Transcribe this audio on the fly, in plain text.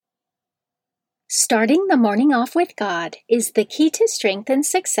Starting the morning off with God is the key to strength and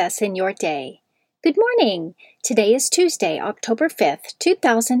success in your day. Good morning. Today is Tuesday, October 5th,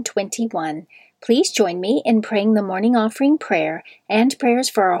 2021. Please join me in praying the morning offering prayer and prayers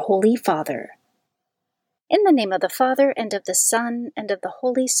for our Holy Father. In the name of the Father, and of the Son, and of the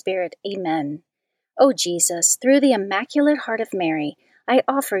Holy Spirit, Amen. O Jesus, through the Immaculate Heart of Mary, I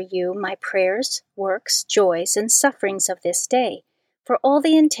offer you my prayers, works, joys, and sufferings of this day, for all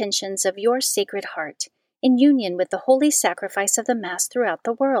the intentions of your Sacred Heart, in union with the holy sacrifice of the Mass throughout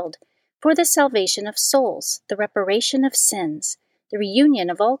the world, for the salvation of souls, the reparation of sins, the reunion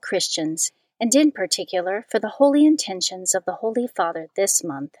of all Christians, and in particular for the holy intentions of the Holy Father this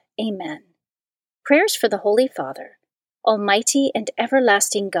month. Amen. Prayers for the Holy Father. Almighty and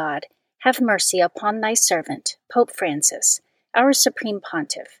everlasting God, have mercy upon thy servant, Pope Francis, our Supreme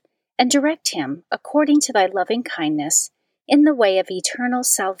Pontiff, and direct him, according to thy loving kindness, in the way of eternal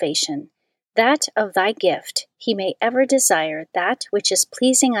salvation, that of thy gift he may ever desire that which is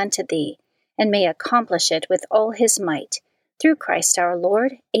pleasing unto thee, and may accomplish it with all his might, through Christ our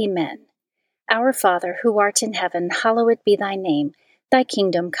Lord. Amen. Our Father, who art in heaven, hallowed be thy name. Thy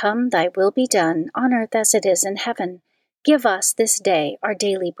kingdom come, thy will be done, on earth as it is in heaven. Give us this day our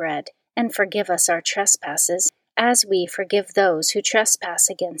daily bread, and forgive us our trespasses, as we forgive those who trespass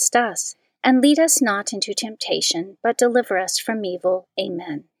against us. And lead us not into temptation, but deliver us from evil.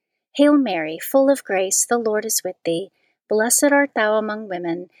 Amen. Hail Mary, full of grace, the Lord is with thee. Blessed art thou among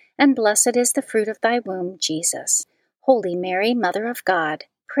women, and blessed is the fruit of thy womb, Jesus. Holy Mary, Mother of God,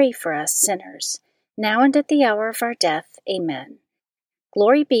 pray for us sinners, now and at the hour of our death. Amen.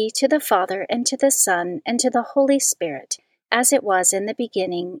 Glory be to the Father, and to the Son, and to the Holy Spirit, as it was in the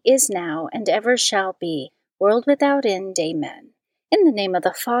beginning, is now, and ever shall be, world without end. Amen. In the name of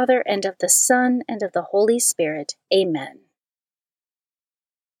the Father, and of the Son, and of the Holy Spirit. Amen.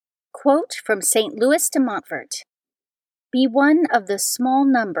 Quote from St. Louis de Montfort. Be one of the small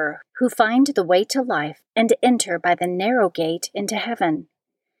number who find the way to life and enter by the narrow gate into heaven.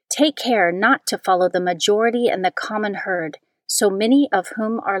 Take care not to follow the majority and the common herd, so many of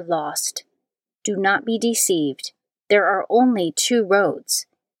whom are lost. Do not be deceived. There are only two roads,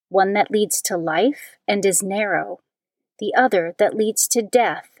 one that leads to life and is narrow, the other that leads to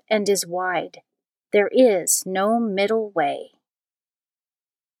death and is wide. There is no middle way.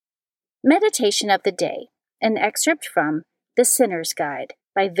 Meditation of the Day, an excerpt from The Sinner's Guide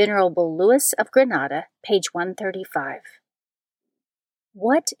by Venerable Louis of Granada, page 135.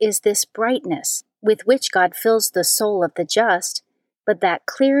 What is this brightness with which God fills the soul of the just, but that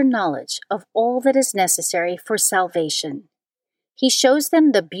clear knowledge of all that is necessary for salvation? He shows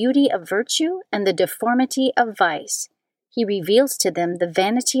them the beauty of virtue and the deformity of vice. He reveals to them the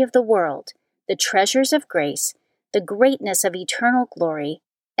vanity of the world, the treasures of grace, the greatness of eternal glory,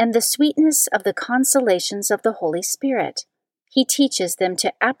 and the sweetness of the consolations of the Holy Spirit. He teaches them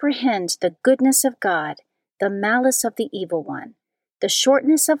to apprehend the goodness of God, the malice of the evil one, the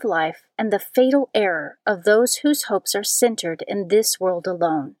shortness of life, and the fatal error of those whose hopes are centered in this world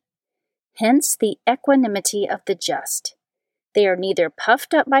alone. Hence the equanimity of the just. They are neither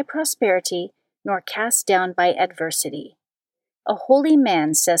puffed up by prosperity, nor cast down by adversity. A holy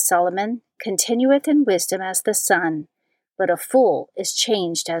man, says Solomon, continueth in wisdom as the sun, but a fool is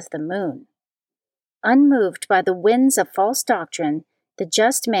changed as the moon. Unmoved by the winds of false doctrine, the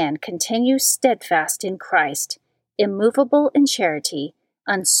just man continues steadfast in Christ, immovable in charity,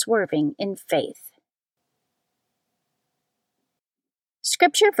 unswerving in faith.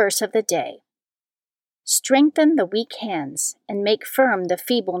 Scripture verse of the day. Strengthen the weak hands, and make firm the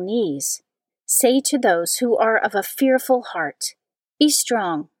feeble knees. Say to those who are of a fearful heart, Be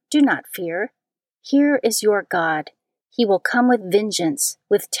strong, do not fear. Here is your God. He will come with vengeance,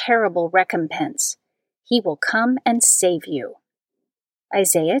 with terrible recompense. He will come and save you.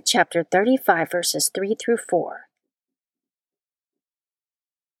 Isaiah chapter 35, verses 3 through 4.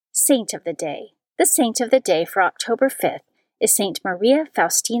 Saint of the Day. The saint of the day for October 5th is Saint Maria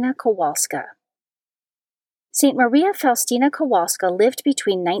Faustina Kowalska. Saint Maria Faustina Kowalska lived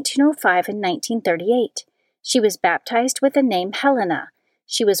between 1905 and 1938. She was baptized with the name Helena.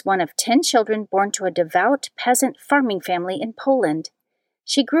 She was one of 10 children born to a devout peasant farming family in Poland.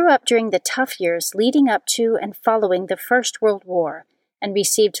 She grew up during the tough years leading up to and following the First World War and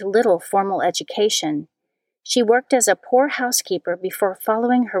received little formal education. She worked as a poor housekeeper before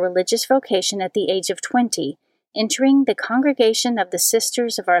following her religious vocation at the age of 20, entering the congregation of the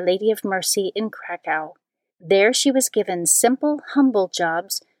Sisters of Our Lady of Mercy in Krakow. There she was given simple, humble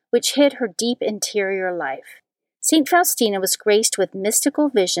jobs which hid her deep interior life. St. Faustina was graced with mystical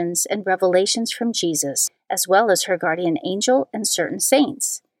visions and revelations from Jesus, as well as her guardian angel and certain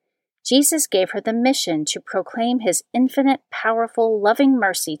saints. Jesus gave her the mission to proclaim his infinite, powerful, loving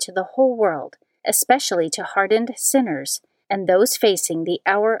mercy to the whole world, especially to hardened sinners and those facing the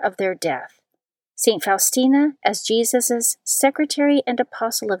hour of their death. St. Faustina, as Jesus' secretary and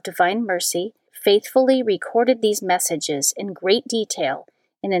apostle of divine mercy, faithfully recorded these messages in great detail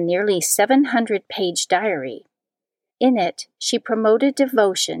in a nearly 700-page diary. In it, she promoted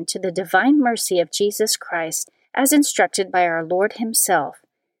devotion to the divine mercy of Jesus Christ as instructed by our Lord himself,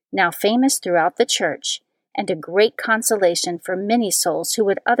 now famous throughout the Church, and a great consolation for many souls who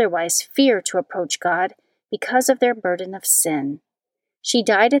would otherwise fear to approach God because of their burden of sin. She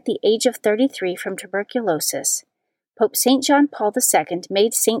died at the age of 33 from tuberculosis. Pope St. John Paul II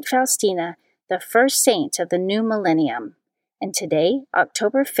made St. Faustina the first saint of the new millennium, and today,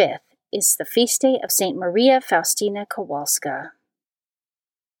 October 5th, is the feast day of St. Maria Faustina Kowalska.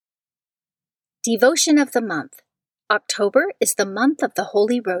 Devotion of the Month. October is the month of the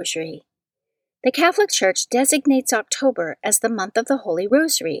Holy Rosary. The Catholic Church designates October as the month of the Holy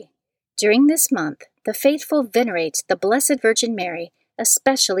Rosary. During this month, the faithful venerate the Blessed Virgin Mary,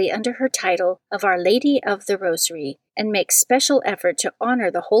 especially under her title of Our Lady of the Rosary, and make special effort to honor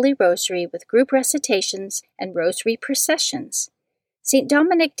the Holy Rosary with group recitations and rosary processions. St.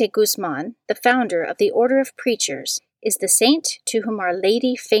 Dominic de Guzman, the founder of the Order of Preachers, is the saint to whom Our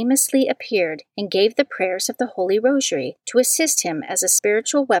Lady famously appeared and gave the prayers of the Holy Rosary to assist him as a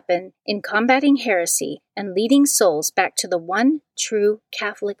spiritual weapon in combating heresy and leading souls back to the one true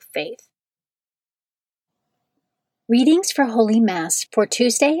Catholic faith. Readings for Holy Mass for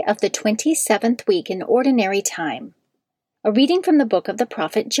Tuesday of the 27th week in Ordinary Time. A reading from the book of the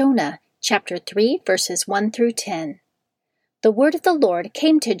prophet Jonah, chapter 3, verses 1 through 10. The word of the Lord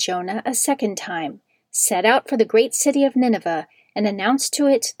came to Jonah a second time. Set out for the great city of Nineveh, and announce to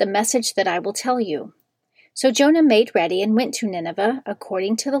it the message that I will tell you. So Jonah made ready and went to Nineveh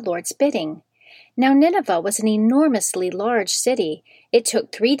according to the Lord's bidding. Now Nineveh was an enormously large city. It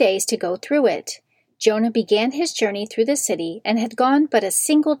took 3 days to go through it. Jonah began his journey through the city and had gone but a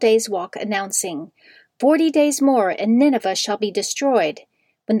single day's walk, announcing, 40 days more and Nineveh shall be destroyed.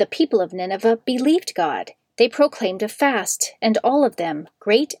 When the people of Nineveh believed God, they proclaimed a fast, and all of them,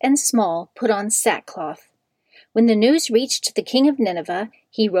 great and small, put on sackcloth. When the news reached the king of Nineveh,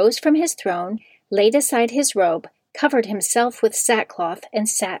 he rose from his throne, laid aside his robe, covered himself with sackcloth, and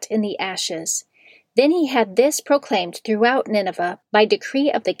sat in the ashes. Then he had this proclaimed throughout Nineveh by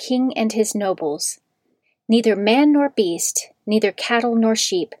decree of the king and his nobles. Neither man nor beast, neither cattle nor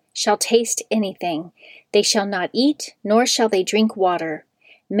sheep, shall taste anything. They shall not eat, nor shall they drink water.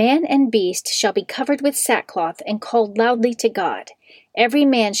 Man and beast shall be covered with sackcloth and called loudly to God. Every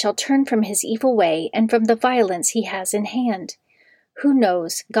man shall turn from his evil way and from the violence he has in hand. Who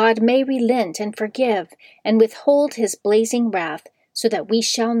knows, God may relent and forgive and withhold his blazing wrath, so that we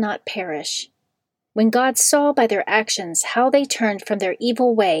shall not perish. When God saw by their actions how they turned from their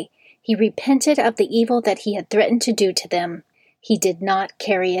evil way, he repented of the evil that he had threatened to do to them. He did not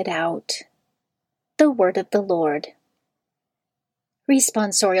carry it out. The Word of the Lord.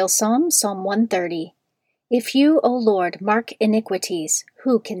 Responsorial Psalm, Psalm 130. If you, O Lord, mark iniquities,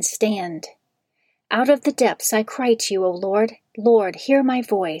 who can stand? Out of the depths I cry to you, O Lord. Lord, hear my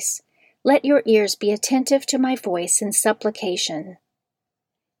voice. Let your ears be attentive to my voice in supplication.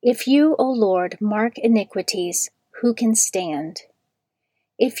 If you, O Lord, mark iniquities, who can stand?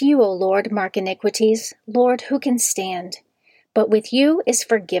 If you, O Lord, mark iniquities, Lord, who can stand? But with you is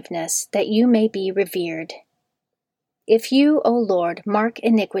forgiveness, that you may be revered. If you, O Lord, mark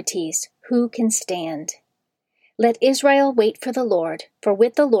iniquities, who can stand? Let Israel wait for the Lord, for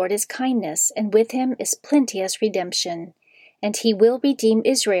with the Lord is kindness, and with him is plenteous redemption, and he will redeem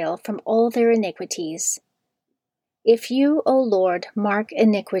Israel from all their iniquities. If you, O Lord, mark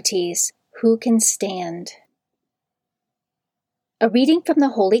iniquities, who can stand? A reading from the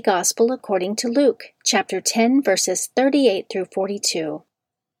Holy Gospel according to Luke, chapter 10, verses 38 through 42.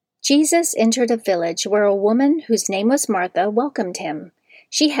 Jesus entered a village where a woman whose name was Martha welcomed him.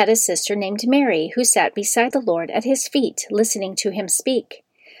 She had a sister named Mary who sat beside the Lord at his feet, listening to him speak.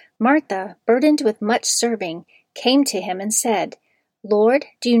 Martha, burdened with much serving, came to him and said, Lord,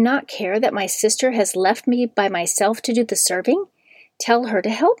 do you not care that my sister has left me by myself to do the serving? Tell her to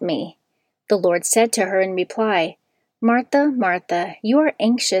help me. The Lord said to her in reply, Martha, Martha, you are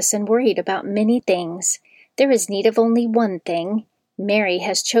anxious and worried about many things. There is need of only one thing. Mary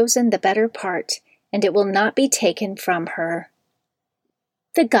has chosen the better part, and it will not be taken from her.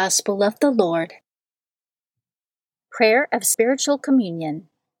 The Gospel of the Lord. Prayer of Spiritual Communion.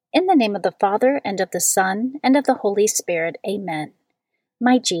 In the name of the Father, and of the Son, and of the Holy Spirit. Amen.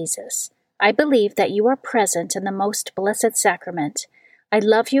 My Jesus, I believe that you are present in the most blessed sacrament. I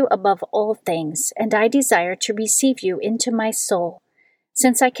love you above all things, and I desire to receive you into my soul.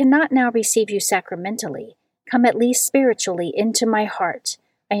 Since I cannot now receive you sacramentally, come at least spiritually into my heart.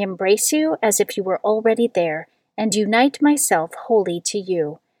 I embrace you as if you were already there, and unite myself wholly to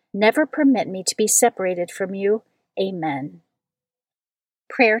you. Never permit me to be separated from you. Amen.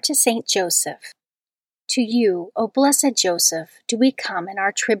 Prayer to Saint Joseph. To you, O blessed Joseph, do we come in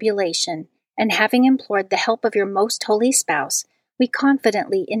our tribulation, and having implored the help of your most holy spouse, we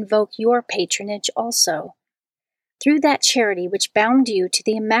confidently invoke your patronage also. Through that charity which bound you to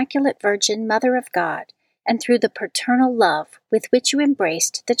the Immaculate Virgin Mother of God, and through the paternal love with which you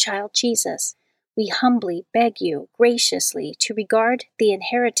embraced the child Jesus, we humbly beg you graciously to regard the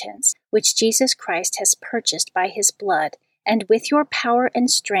inheritance which Jesus Christ has purchased by his blood, and with your power and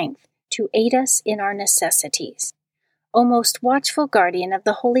strength to aid us in our necessities. O most watchful guardian of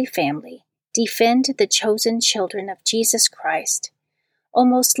the Holy Family, defend the chosen children of Jesus Christ. O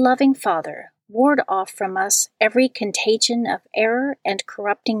most loving Father, ward off from us every contagion of error and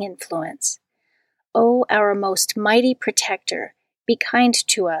corrupting influence. O our most mighty protector, be kind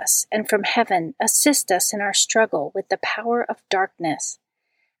to us, and from heaven assist us in our struggle with the power of darkness.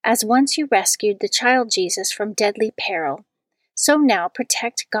 As once you rescued the child Jesus from deadly peril, so now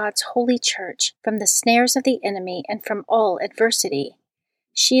protect God's holy church from the snares of the enemy and from all adversity.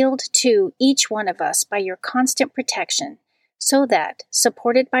 Shield, too, each one of us by your constant protection, so that,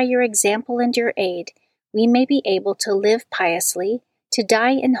 supported by your example and your aid, we may be able to live piously, to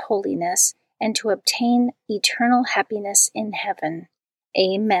die in holiness, and to obtain eternal happiness in heaven.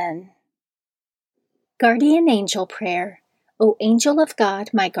 Amen. Guardian Angel Prayer. O angel of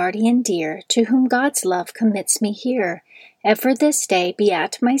God, my guardian dear, to whom God's love commits me here, ever this day be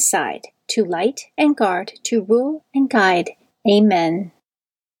at my side, to light and guard, to rule and guide. Amen.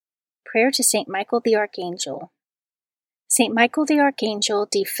 Prayer to Saint Michael the Archangel. Saint Michael the Archangel,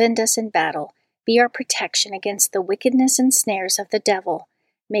 defend us in battle, be our protection against the wickedness and snares of the devil.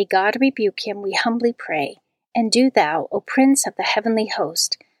 May God rebuke him, we humbly pray. And do thou, O Prince of the heavenly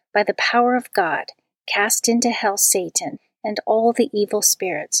host, by the power of God, cast into hell Satan and all the evil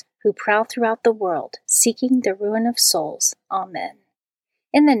spirits who prowl throughout the world, seeking the ruin of souls. Amen.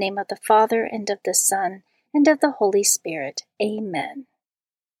 In the name of the Father, and of the Son, and of the Holy Spirit. Amen.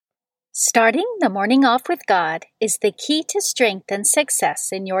 Starting the morning off with God is the key to strength and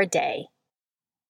success in your day.